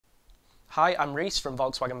Hi, I'm Reese from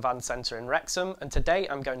Volkswagen Van Centre in Wrexham, and today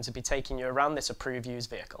I'm going to be taking you around this approved used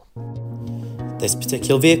vehicle. This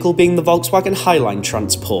particular vehicle being the Volkswagen Highline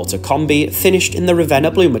Transporter Kombi, finished in the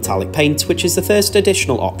Ravenna Blue metallic paint, which is the first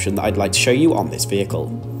additional option that I'd like to show you on this vehicle.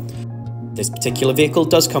 This particular vehicle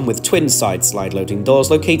does come with twin side slide loading doors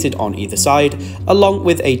located on either side, along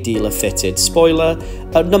with a dealer fitted spoiler,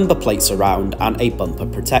 a number plate surround and a bumper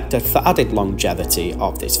protector for added longevity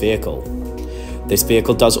of this vehicle. This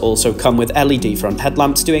vehicle does also come with LED front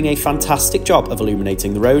headlamps doing a fantastic job of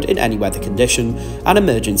illuminating the road in any weather condition, and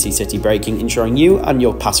emergency city braking ensuring you and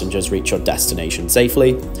your passengers reach your destination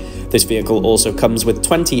safely. This vehicle also comes with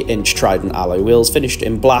 20-inch Trident alloy wheels finished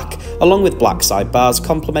in black, along with black sidebars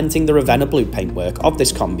complementing the Ravenna Blue paintwork of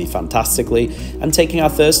this Kombi fantastically. And taking our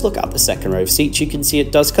first look at the second row of seats, you can see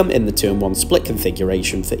it does come in the 2-in-1 split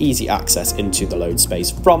configuration for easy access into the load space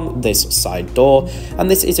from this side door, and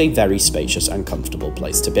this is a very spacious and comfortable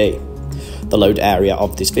place to be. The load area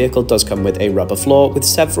of this vehicle does come with a rubber floor with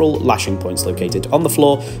several lashing points located on the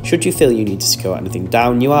floor. Should you feel you need to secure anything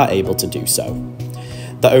down, you are able to do so.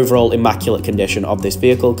 The overall immaculate condition of this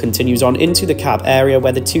vehicle continues on into the cab area,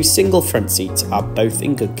 where the two single front seats are both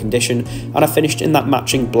in good condition and are finished in that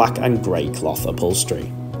matching black and grey cloth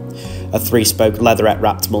upholstery. A 3-spoke leatherette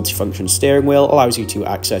wrapped multifunction steering wheel allows you to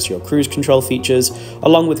access your cruise control features,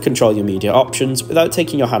 along with control your media options without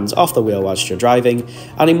taking your hands off the wheel whilst you're driving,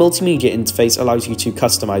 and a multimedia interface allows you to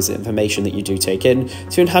customise the information that you do take in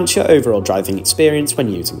to enhance your overall driving experience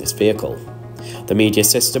when using this vehicle. The media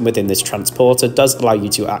system within this transporter does allow you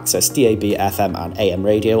to access DAB, FM and AM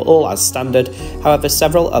radio all as standard. However,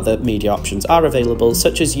 several other media options are available,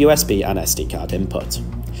 such as USB and SD card input.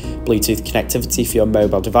 Bluetooth connectivity for your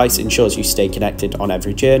mobile device ensures you stay connected on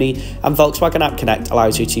every journey, and Volkswagen App Connect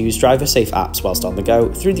allows you to use driver-safe apps whilst on the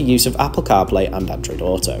go through the use of Apple CarPlay and Android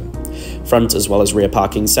Auto. Front as well as rear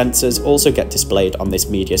parking sensors also get displayed on this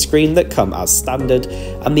media screen that come as standard,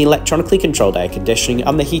 and the electronically controlled air conditioning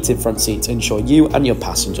and the heated front seats ensure you and your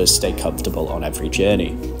passengers stay comfortable on every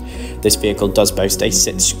journey. This vehicle does boast a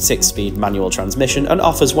 6-speed manual transmission and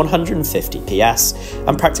offers 150 PS,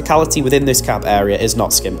 and practicality within this cab area is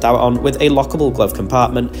not skimped out on, with a lockable glove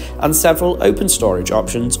compartment and several open storage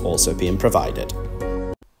options also being provided.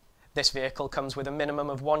 This vehicle comes with a minimum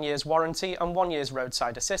of 1 year's warranty and 1 year's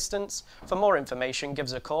roadside assistance. For more information, give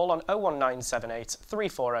us a call on 01978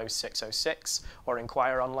 340 606 or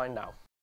inquire online now.